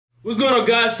What's going on,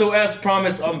 guys? So as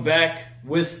promised, I'm back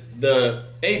with the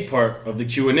A part of the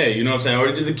Q&A. You know what I'm saying? I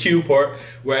already did the Q part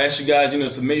where I asked you guys,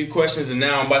 submit your questions, and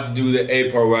now I'm about to do the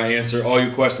A part where I answer all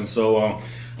your questions. So I'm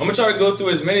gonna try to go through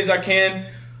as many as I can.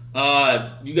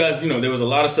 You guys, there was a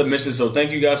lot of submissions, so thank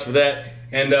you guys for that.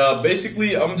 And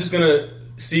basically, I'm just gonna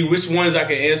see which ones I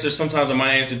can answer. Sometimes I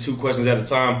might answer 2 questions at a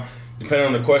time, depending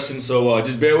on the question. So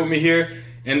just bear with me here.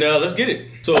 And let's get it.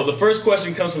 So the first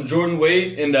question comes from Jordan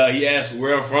Wade, and he asks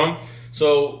where I'm from.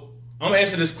 So I'm gonna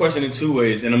answer this question in 2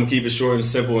 ways, and I'm gonna keep it short and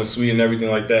simple and sweet and everything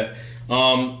like that.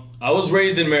 I was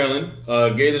raised in Maryland,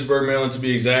 Gaithersburg, Maryland to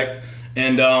be exact,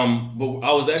 and but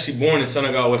I was actually born in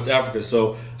Senegal, West Africa.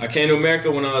 So I came to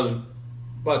America when I was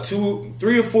about 2,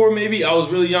 3 or 4 maybe. I was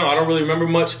really young. I don't really remember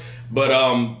much, but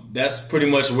that's pretty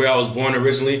much where I was born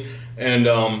originally. And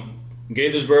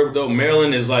Gaithersburg, though,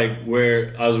 Maryland is like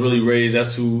where I was really raised.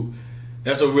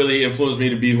 That's what really influenced me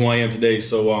to be who I am today.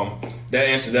 So that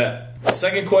answered that. The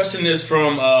second question is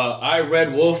from I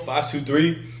Red Wolf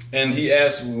 523, and he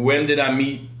asked, when did I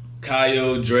meet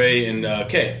Kayo, Dre, and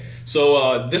K?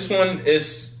 So this one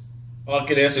is, I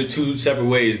could answer 2 separate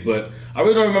ways, but I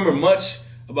really don't remember much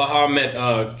about how I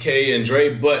met K and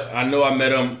Dre, but I know I met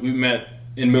them. We met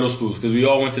in middle schools because we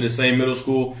all went to the same middle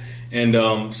school. And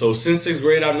so since 6th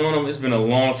grade, I've known them. It's been a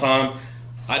long time.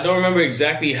 I don't remember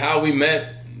exactly how we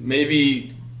met.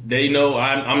 Maybe they know.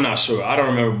 I'm not sure. I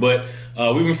don't remember.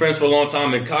 But we've been friends for a long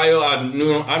time. And Kayo, I've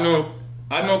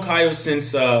known Kayo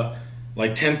since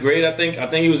like 10th grade. I think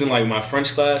he was in like my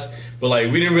French class. But like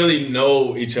we didn't really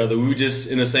know each other. We were just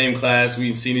in the same class.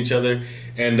 We'd seen each other.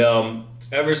 And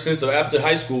ever since, so after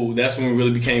high school, that's when we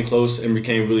really became close and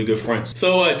became really good friends.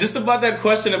 So just about that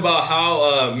question about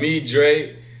how me,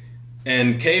 Dre,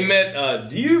 and K met,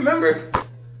 do you remember?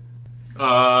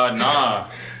 Nah.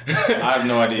 I have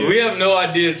no idea. We have no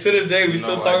idea. To this day, we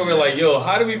still talking about like, yo,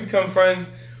 how did we become friends?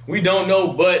 We don't know,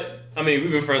 but I mean,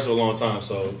 we've been friends for a long time,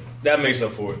 so that makes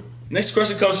up for it. Next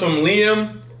question comes from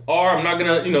Liam R. I'm not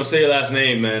gonna, say your last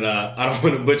name, man. I don't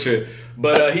want to butcher it.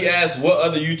 But he asked, what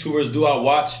other YouTubers do I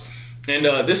watch? And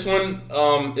this one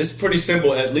is pretty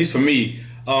simple, at least for me.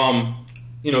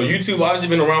 YouTube obviously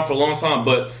been around for a long time,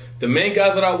 but the main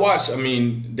guys that I watch, I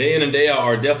mean, day in and day out,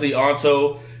 are definitely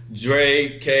Anto,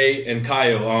 Dre, K, and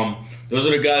Kayo. Those are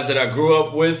the guys that I grew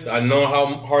up with. I know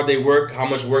how hard they work, how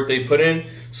much work they put in.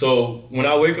 So when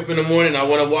I wake up in the morning, I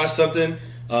want to watch something.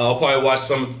 I'll probably watch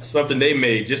something they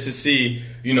made just to see,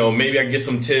 maybe I can get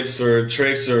some tips or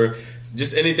tricks or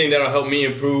just anything that'll help me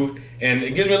improve. And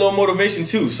it gives me a little motivation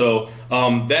too. So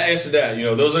that answered that.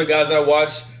 Those are the guys I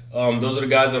watch. Those are the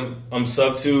guys I'm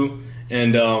sub to.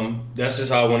 And that's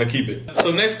just how I want to keep it.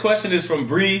 So next question is from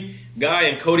Bree Guy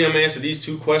and Cody. I'm gonna answer these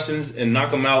 2 questions and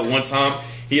knock them out one time.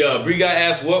 Bree Guy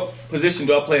asked, what position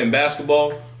do I play in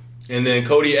basketball? And then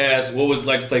Cody asked, what was it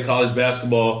like to play college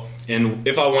basketball and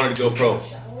if I wanted to go pro?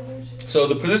 So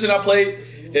the position I played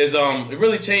is it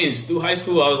really changed. Through high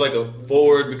school, I was like a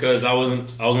forward because I was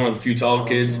one of the few taller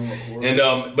kids. And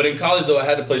but in college though, I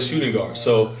had to play shooting guard.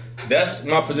 So that's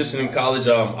my position in college.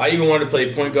 I even wanted to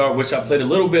play point guard, which I played a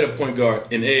little bit of point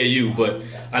guard in AAU, but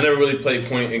I never really played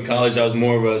point in college. I was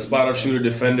more of a spot-up shooter,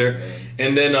 defender.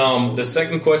 And then the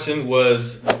second question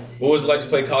was, what was it like to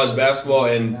play college basketball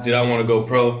and did I want to go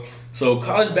pro? So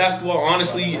college basketball,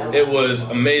 honestly, it was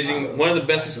amazing. One of the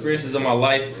best experiences of my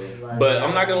life. But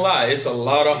I'm not going to lie, it's a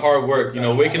lot of hard work.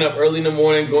 Waking up early in the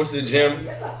morning, going to the gym,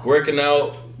 working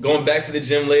out, going back to the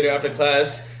gym later after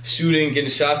class, shooting, getting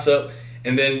shots up,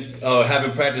 and then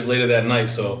having practice later that night.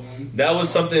 So that was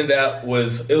something that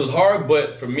was hard,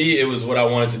 but for me, it was what I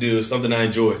wanted to do. It was something I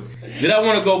enjoyed. Did I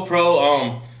want to go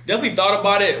pro? Definitely thought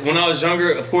about it when I was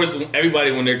younger. Of course,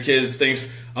 everybody when they're kids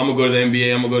thinks, I'm going to go to the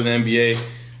NBA, I'm going to go to the NBA.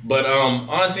 But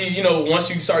honestly,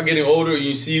 once you start getting older,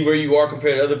 you see where you are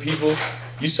compared to other people,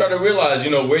 you start to realize,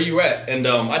 where you're at. And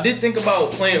I did think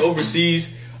about playing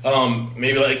overseas,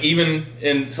 maybe like even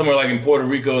in somewhere like in Puerto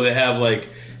Rico, they have like,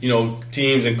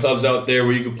 teams and clubs out there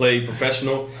where you could play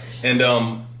professional. And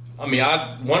I mean,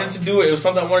 I wanted to do it. It was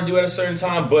something I wanted to do at a certain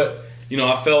time, but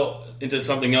I fell into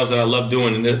something else that I love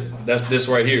doing, and that's this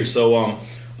right here. So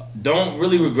don't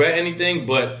really regret anything,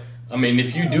 but I mean,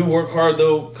 if you do work hard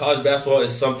though, college basketball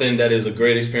is something that is a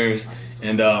great experience.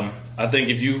 And I think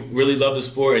if you really love the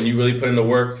sport and you really put in the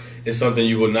work, it's something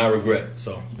you will not regret.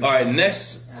 So, all right,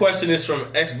 next question is from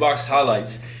Xbox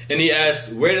Highlights. And he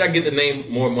asked, where did I get the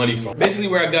name More Money from? Basically,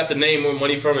 where I got the name More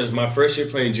Money from is my first year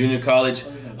playing junior college.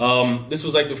 This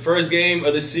was like the first game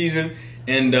of the season.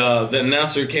 And the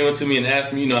announcer came up to me and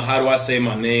asked me, how do I say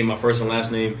my name, my first and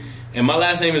last name? And my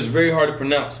last name is very hard to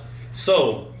pronounce.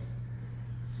 So,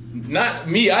 not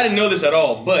me, I didn't know this at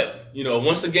all. But,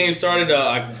 once the game started,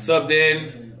 I subbed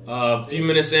in. A few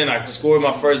minutes in, I scored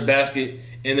my first basket,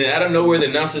 and then out of nowhere, the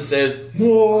announcer says,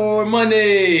 "More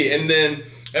money!" And then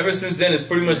ever since then, it's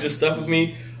pretty much just stuck with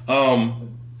me.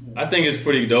 I think it's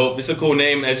pretty dope. It's a cool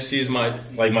name, as you see, it's my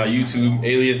YouTube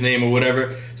alias name or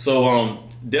whatever. So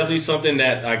definitely something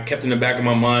that I kept in the back of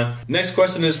my mind. Next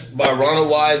question is by Ronald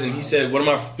Wise, and he said, "What are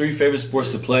my 3 favorite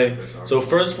sports to play?" So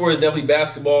first sport is definitely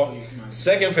basketball.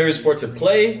 Second favorite sport to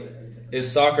play is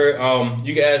soccer.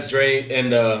 You can ask Dre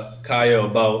and Kaya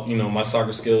about my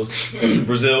soccer skills in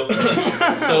Brazil.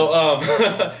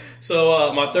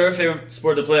 So my third favorite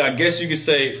sport to play, I guess you could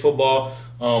say football.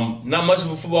 Not much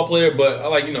of a football player, but I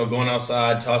like going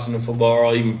outside, tossing the football,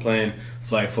 or even playing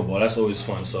flag football. That's always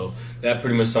fun. So that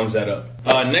pretty much sums that up.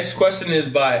 Next question is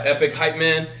by Epic Hype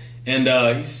Man, and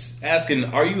he's asking,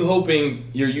 "Are you hoping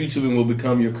your YouTubing will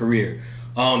become your career?"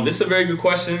 This is a very good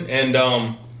question, and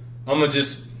I'm gonna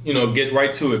just get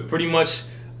right to it. Pretty much,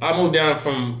 I moved down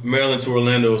from Maryland to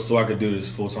Orlando so I could do this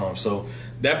full time. So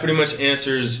that pretty much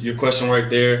answers your question right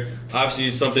there. Obviously,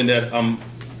 it's something that I'm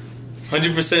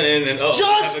 100% in, and I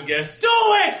have a guest. Do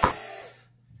it!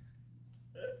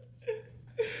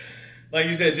 Like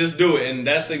you said, just do it, and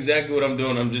that's exactly what I'm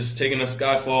doing. I'm just taking a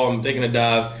skyfall. I'm taking a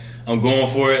dive. I'm going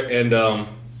for it, and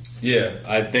yeah,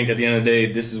 I think at the end of the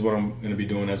day, this is what I'm going to be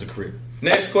doing as a career.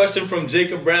 Next question from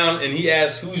Jacob Brown, and he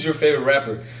asks, "Who's your favorite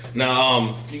rapper?"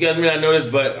 Now, you guys may not know this,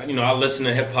 but I listen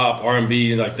to hip hop,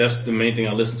 R&B, like that's the main thing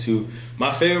I listen to.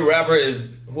 My favorite rapper is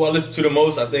who I listen to the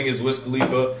most. I think is Wiz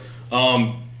Khalifa.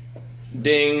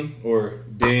 Ding,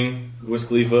 Wiz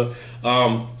Khalifa.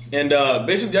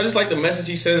 Basically, I just like the message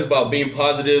he sends about being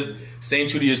positive, staying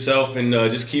true to yourself, and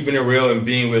just keeping it real and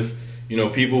being with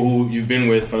people who you've been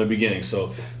with from the beginning.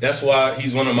 So that's why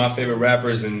he's one of my favorite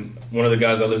rappers and one of the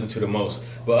guys I listen to the most.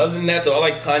 But other than that, though, I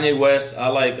like Kanye West. I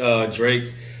like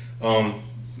Drake,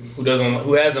 who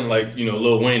hasn't liked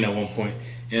Lil Wayne at one point.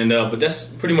 And but that's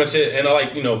pretty much it. And I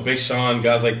like Big Sean,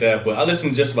 guys like that. But I listen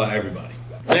to just about everybody.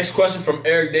 Next question from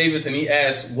Eric Davis, and he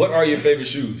asks, "What are your favorite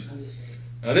shoes?"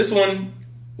 Now this one,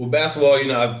 with basketball,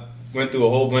 I went through a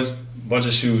whole bunch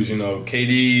of shoes,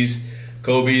 KD's,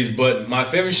 Kobe's, but my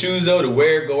favorite shoes though to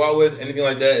wear, go out with, anything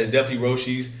like that is definitely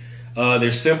Roshi's.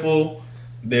 They're simple,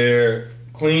 they're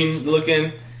clean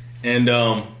looking, and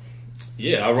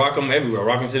yeah, I rock them everywhere. I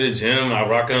rock them to the gym, I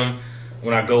rock them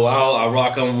when I go out, I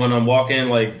rock them when I'm walking.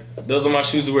 Like, those are my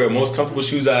shoes to wear, most comfortable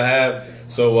shoes I have.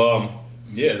 So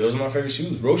yeah, those are my favorite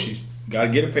shoes, Roshi's. Gotta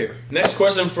get a pair. Next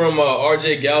question from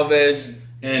RJ Galvez,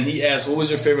 and he asked, "What was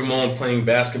your favorite moment playing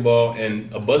basketball and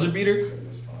a buzzer beater?"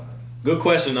 Good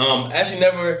question. Actually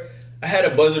never, I had a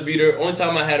buzzer beater. Only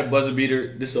time I had a buzzer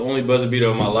beater, this is the only buzzer beater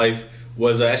of my life,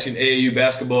 was actually in AAU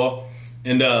basketball.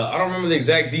 And I don't remember the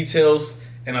exact details,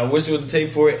 and I wish there was a tape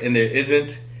for it, and there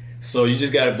isn't. So you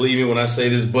just gotta believe me when I say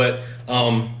this. But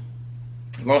long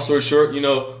story short, we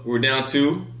were down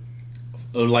 2.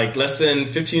 Like less than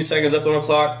 15 seconds left on the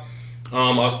clock.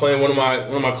 I was playing one of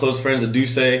my close friends,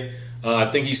 Aduce. I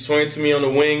think he swung it to me on the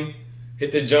wing,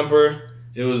 hit the jumper.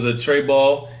 It was a tray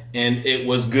ball, and it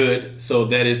was good. So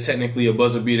that is technically a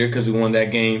buzzer beater because we won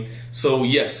that game. So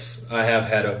yes, I have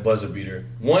had a buzzer beater.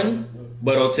 One,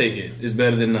 but I'll take it. It's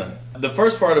better than none. The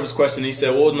first part of his question, he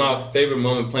said, "What was my favorite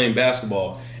moment playing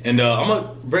basketball?" And I'm gonna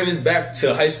bring this back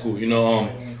to high school.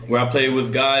 Where I played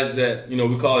with guys that,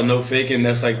 we call it No Faking.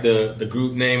 That's like the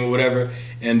group name or whatever.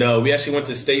 And we actually went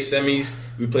to state semis.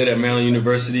 We played at Maryland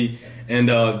University. And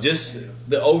just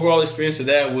the overall experience of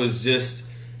that was just,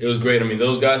 it was great. I mean,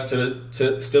 those guys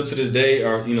still to this day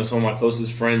are, some of my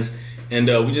closest friends. And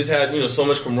we just had, so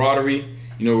much camaraderie.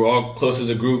 We're all close as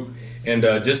a group. And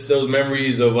just those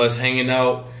memories of us hanging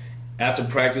out after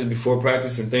practice, before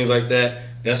practice, and things like that.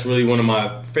 That's really one of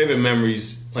my favorite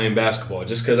memories playing basketball,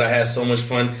 just because I had so much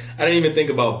fun. I didn't even think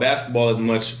about basketball as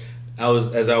much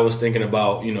as I was thinking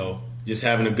about, just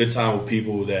having a good time with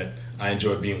people that I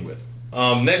enjoy being with.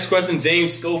 Next question,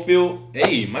 James Schofield.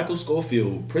 Hey, Michael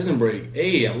Schofield, Prison Break.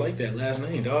 Hey, I like that last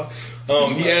name, dog.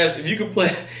 He asked, if you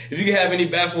could have any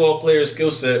basketball player skill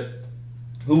set,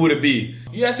 who would it be?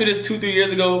 You asked me this 2-3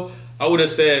 years ago, I would have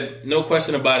said, no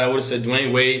question about it, I would have said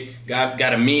Dwayne Wade.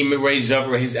 Got a mean mid-range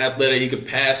jumper. He's athletic. He could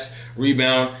pass,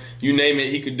 rebound, you name it,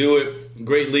 he could do it.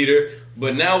 Great leader.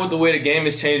 But now with the way the game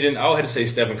is changing, I would have to say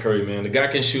Stephen Curry, man. The guy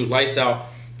can shoot lights out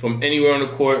from anywhere on the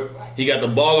court. He got the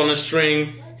ball on the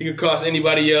string. He could cross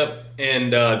anybody up.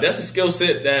 And that's a skill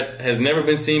set that has never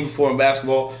been seen before in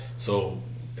basketball. So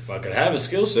if I could have a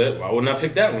skill set, why wouldn't I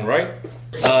pick that one, right?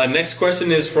 Next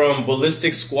question is from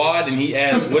Ballistic Squad, and he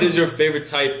asks, "What is your favorite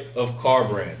type of car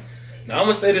brand?" Now, I'm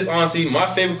going to say this honestly. My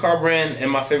favorite car brand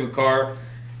and my favorite car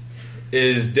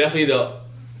is definitely the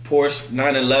Porsche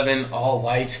 911, all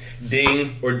white,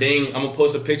 ding or ding. I'm gonna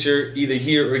post a picture either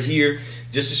here or here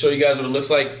just to show you guys what it looks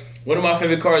like. One of my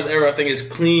favorite cars ever. I think it's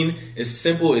clean, it's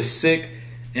simple, it's sick,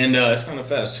 and it's kind of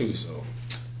fast too, so,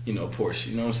 you know, Porsche,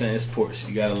 you know what I'm saying? It's Porsche,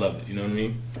 you gotta love it, you know what I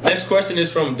mean? Next question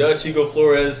is from Doug Chico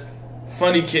Flores,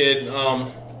 funny kid,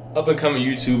 up and coming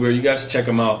YouTuber, you guys should check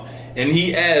him out. And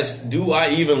he asked, do I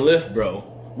even lift, bro?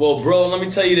 Well, bro, let me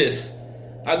tell you this.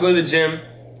 I go to the gym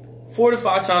 4 to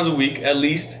 5 times a week, at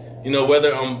least. You know,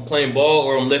 whether I'm playing ball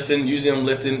or I'm lifting. Usually I'm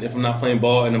lifting if I'm not playing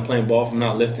ball, and I'm playing ball if I'm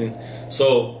not lifting.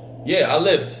 So, yeah, I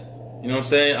lift. You know what I'm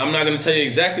saying? I'm not going to tell you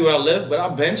exactly what I lift, but I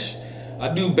bench. I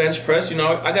do bench press. You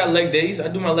know, I got leg days. I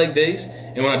do my leg days.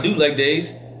 And when I do leg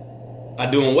days, I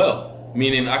do them well.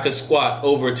 Meaning I could squat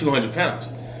over 200 pounds.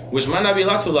 Which might not be a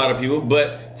lot to a lot of people,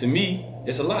 but to me,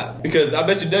 it's a lot. Because I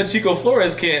bet you Doug Chico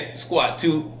Flores can't squat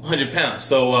 200 pounds.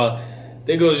 So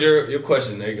there goes your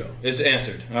question. There you go. It's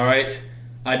answered. All right?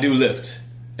 I do lift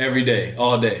every day,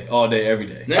 all day, every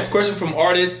day. Next question from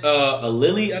Ardit,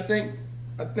 Lily, I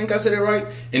think I said it right.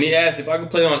 And he asked if I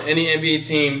could play on any NBA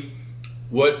team,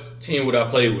 what team would I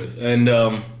play with? And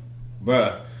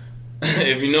bruh,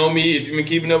 if you know me, if you've been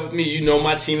keeping up with me, you know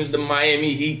my team is the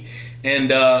Miami Heat.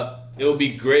 And it would be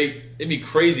great. It'd be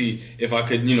crazy if I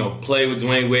could, you know, play with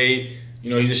Dwayne Wade. You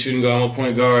know, he's a shooting guard, I'm a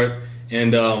point guard.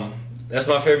 And that's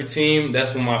my favorite team.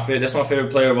 That's my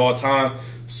favorite player of all time.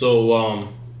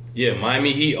 So yeah,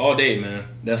 Miami Heat all day, man.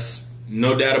 That's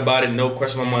no doubt about it. No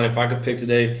question in my mind. If I could pick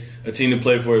today a team to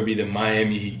play for, it'd be the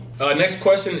Miami Heat. Next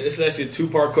question. This is actually a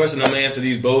two-part question. I'm gonna answer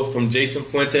these both from Jason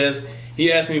Fuentes.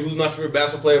 He asked me who's my favorite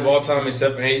basketball player of all time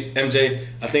except for MJ.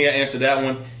 I think I answered that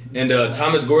one. And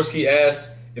Thomas Gorski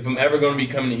asked if I'm ever going to be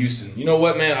coming to Houston. You know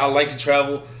what, man? I like to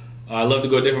travel. I love to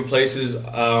go different places.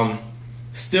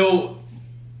 Still,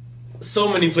 so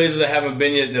many places I haven't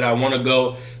been yet that I want to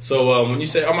go. So when you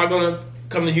say, am I going to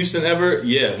come to Houston ever?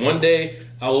 Yeah, one day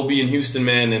I will be in Houston,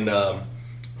 man. And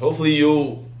hopefully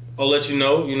I'll let you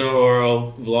know, or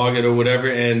I'll vlog it or whatever.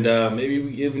 And maybe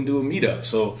we even do a meetup.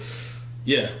 So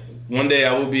yeah, one day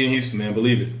I will be in Houston, man.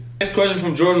 Believe it. Next question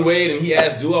from Jordan Wade, and he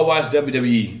asked, do I watch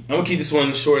WWE? I'm going to keep this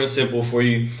one short and simple for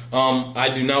you.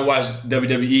 I do not watch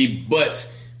WWE, but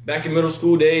back in middle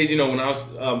school days, when I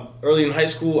was early in high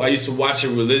school, I used to watch it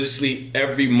religiously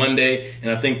every Monday,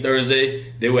 and I think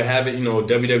Thursday they would have it,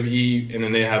 WWE, and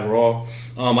then they have Raw.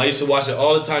 I used to watch it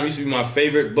all the time. It used to be my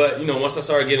favorite, but, once I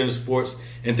started getting into sports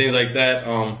and things like that,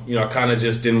 I kind of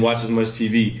just didn't watch as much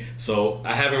TV. So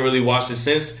I haven't really watched it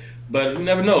since. But you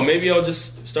never know. Maybe I'll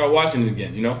just start watching it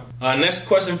again, Next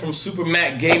question from Super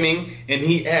Matt Gaming, and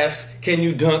he asks, can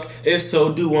you dunk? If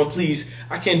so, do one, please.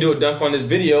 I can't do a dunk on this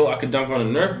video. I could dunk on a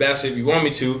Nerf basket if you want me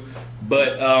to.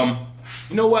 But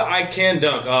you know what? I can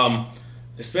dunk.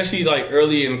 Especially like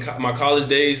early in my college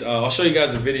days. I'll show you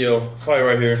guys a video, probably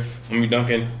right here. I'm gonna be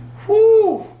dunking.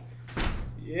 Whoo!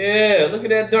 Yeah, look at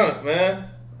that dunk, man.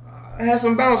 I had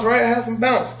some bounce, right? I had some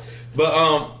bounce. But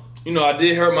I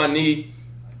did hurt my knee.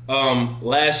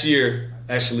 Last year,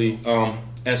 actually,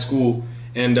 at school,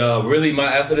 and really my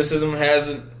athleticism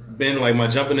hasn't been, like my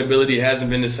jumping ability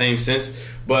hasn't been the same since.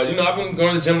 But I've been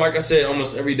going to the gym, like I said,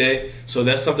 almost every day. So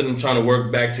that's something I'm trying to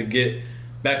work back to get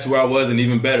back to where I was and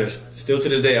even better. Still to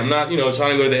this day, I'm not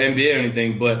trying to go to the NBA or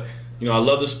anything, but I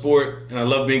love the sport and I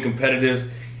love being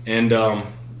competitive, and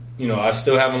I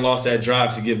still haven't lost that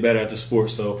drive to get better at the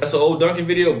sport. So that's an old dunking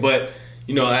video, but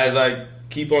as I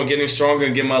keep on getting stronger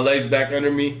and get my legs back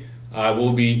under me, I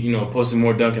will be, posting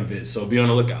more dunking vids. So be on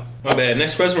the lookout. My bad.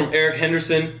 Next question from Eric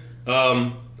Henderson.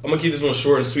 I'm gonna keep this one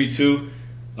short and sweet too,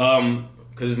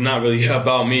 because it's not really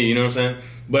about me. You know what I'm saying?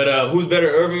 But who's better,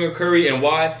 Irving or Curry, and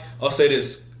why? I'll say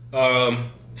this: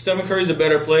 Stephen Curry's a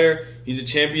better player. He's a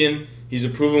champion. He's a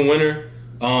proven winner.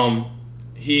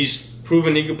 He's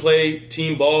proven he can play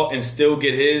team ball and still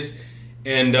get his,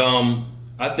 and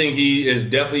I think he is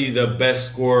definitely the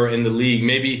best scorer in the league.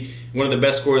 Maybe one of the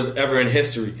best scorers ever in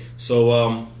history.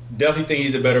 So definitely think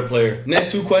he's a better player.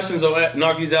 Next two questions, I'll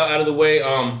knock these out of the way.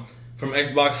 From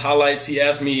Xbox Highlights, he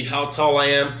asked me how tall I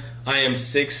am. I am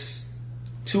 6'2.5",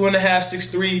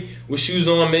 6'3", with shoes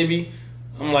on maybe.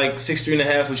 I'm like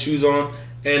 6'3.5" with shoes on.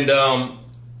 And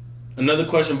another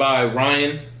question by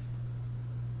Ryan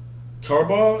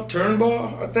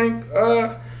Turnball, I think.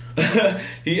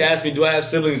 He asked me, do I have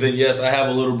siblings? And yes, I have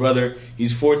a little brother.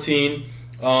 He's 14.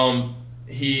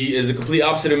 He is the complete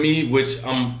opposite of me, which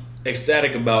I'm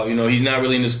ecstatic about. He's not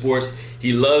really into sports.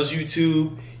 He loves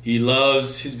YouTube. He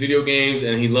loves his video games,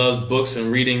 and he loves books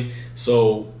and reading.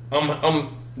 So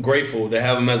I'm grateful to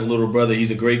have him as a little brother.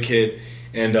 He's a great kid,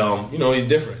 and he's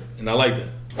different, and I like that.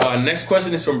 Next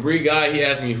question is from Bree Guy. He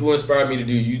asked me who inspired me to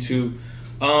do YouTube.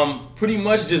 Pretty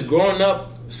much just growing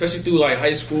up, especially through like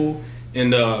high school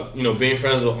and you know, being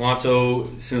friends with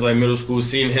Anto since like middle school,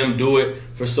 seeing him do it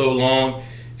for so long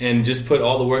and just put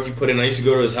all the work he put in. I used to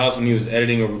go to his house when he was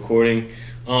editing or recording.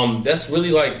 That's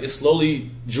really like, it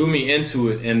slowly drew me into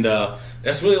it, and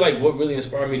that's really like what really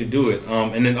inspired me to do it.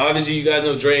 And then obviously you guys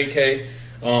know Dre and K.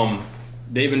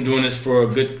 They've been doing this for a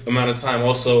good amount of time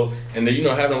also, and they're, you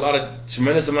know, having a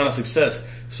tremendous amount of success.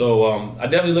 So I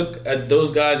definitely look at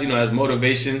those guys, you know, as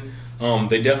motivation.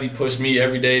 They definitely push me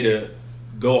every day to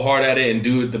go hard at it and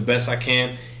do it the best I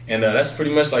can, and that's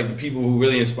pretty much like the people who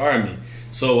really inspire me.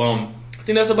 So I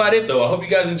think that's about it though. I hope you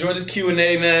guys enjoyed this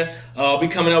Q&A, man. I'll be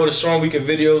coming out with a strong week of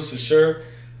videos for sure.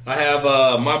 I have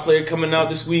my player coming out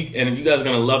this week, and you guys are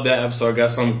gonna love that episode. I got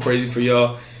something crazy for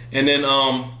y'all. And then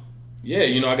yeah,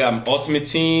 you know, I got Ultimate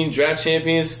Team, Draft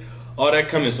Champions, all that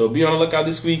coming. So be on the lookout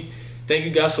this week. Thank you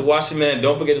guys for watching, man.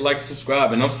 Don't forget to like and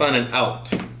subscribe, and I'm signing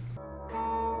out.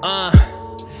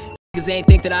 Niggas ain't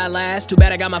think that I last. Too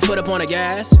bad I got my foot up on the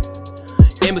gas.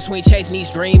 In between chasing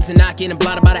these dreams and not getting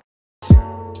blinded by the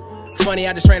ass. Funny,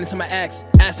 I just ran into my ex.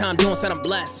 Asked how I'm doing, said I'm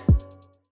blessed.